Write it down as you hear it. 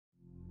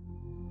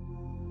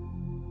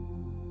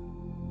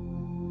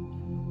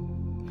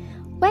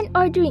When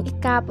ordering a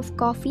cup of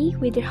coffee,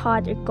 whether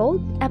hot or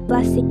cold, a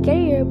plastic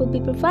carrier will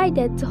be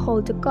provided to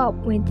hold the cup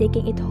when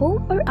taking it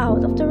home or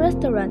out of the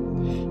restaurant.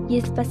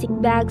 Use plastic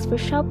bags for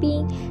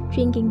shopping,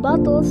 drinking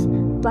bottles,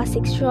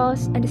 plastic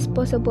straws, and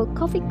disposable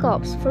coffee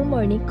cups for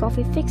morning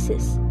coffee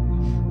fixes.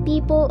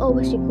 People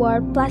always require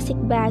plastic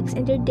bags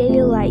in their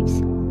daily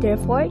lives.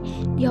 Therefore,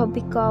 they have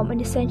become an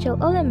essential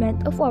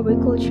element of our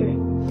culture.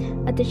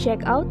 At the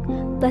checkout,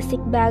 plastic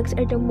bags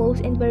are the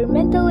most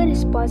environmentally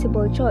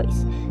responsible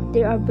choice.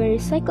 They are very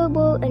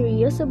recyclable and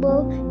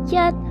reusable,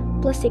 yet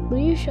plastic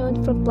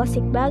pollution from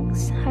plastic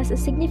bags has a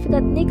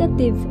significant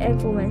negative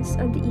influence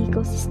on the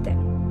ecosystem.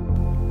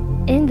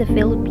 In the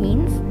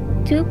Philippines,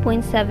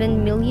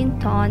 2.7 million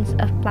tons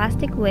of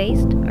plastic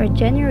waste are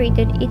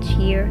generated each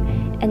year,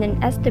 and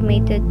an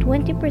estimated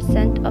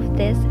 20% of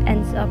this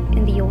ends up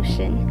in the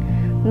ocean,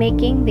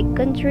 making the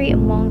country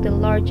among the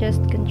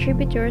largest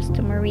contributors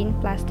to marine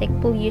plastic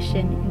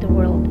pollution in the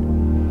world.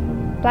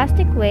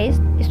 Plastic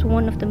waste is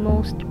one of the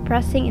most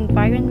pressing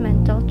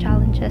environmental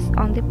challenges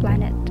on the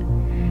planet.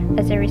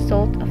 As a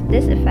result of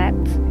these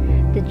effects,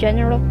 the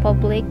general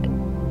public,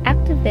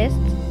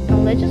 activists,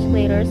 and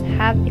legislators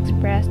have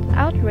expressed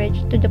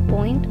outrage to the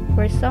point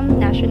where some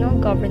national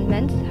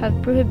governments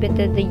have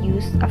prohibited the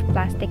use of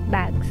plastic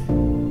bags.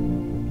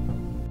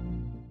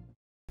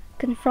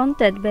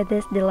 Confronted by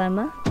this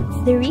dilemma,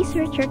 the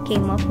researcher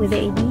came up with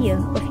the idea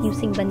of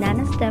using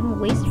banana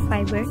stem waste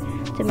fiber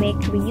to make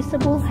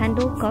reusable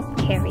handle cup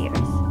carriers.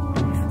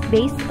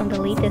 Based on the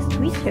latest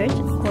research,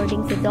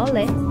 according to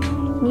Dole,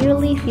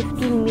 nearly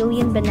 15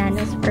 million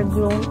bananas are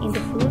grown in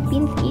the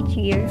Philippines each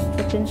year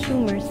for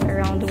consumers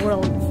around the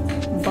world,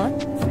 but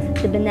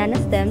the banana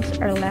stems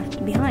are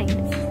left behind.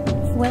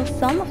 While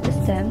some of the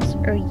stems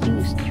are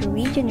used to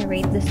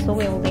regenerate the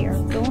soil they are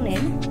grown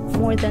in,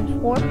 more than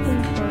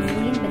 4.4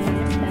 million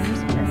banana stems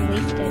are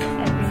wasted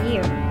every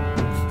year.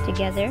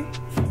 Together,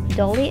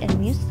 Dolly and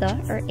Musa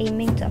are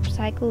aiming to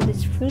upcycle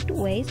this fruit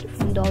waste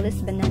from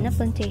Dolly's banana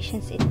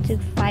plantations into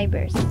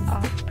fibers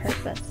of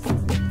purpose.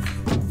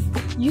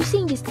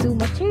 Using these two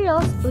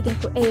materials, we can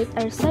create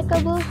a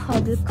recyclable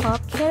handle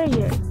cup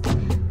carrier.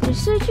 The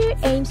researcher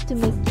aims to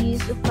make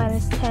use of banana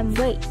stem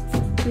waste.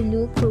 We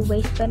look for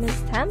waste banana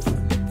stems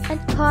and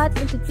cut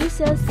into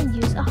pieces and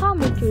use a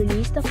hammer to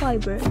release the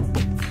fiber.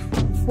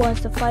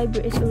 Once the fiber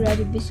is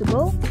already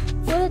visible,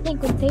 put it in a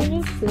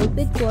container filled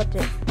with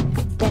water.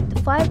 Get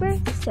the fiber,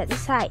 set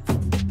aside.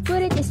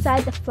 Put it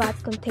inside a flat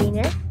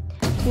container.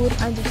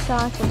 Put under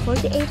sun for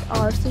 48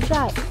 hours to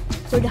dry.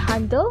 For the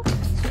handle,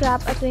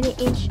 scrap a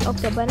 20-inch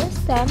of the banana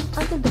stem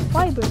until the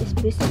fiber is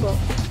visible.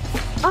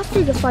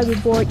 After the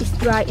fiberboard is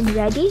dry and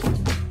ready,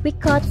 we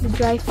cut the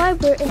dry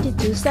fiber into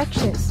two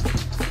sections.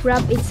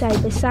 Wrap it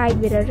side by side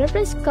with a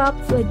reference cup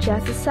to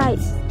adjust the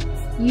size.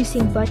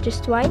 Using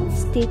butcher's twine,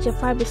 stitch the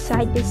fiber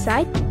side by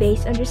side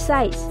based on their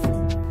size.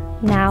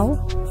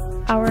 Now,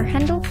 our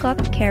handle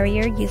cup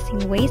carrier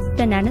using waste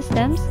banana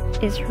stems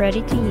is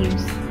ready to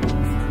use.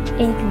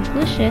 In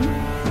conclusion,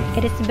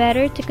 it is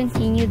better to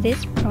continue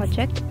this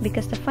project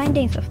because the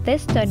findings of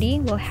this study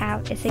will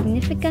have a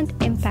significant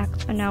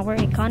impact on our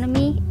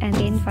economy and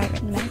the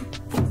environment.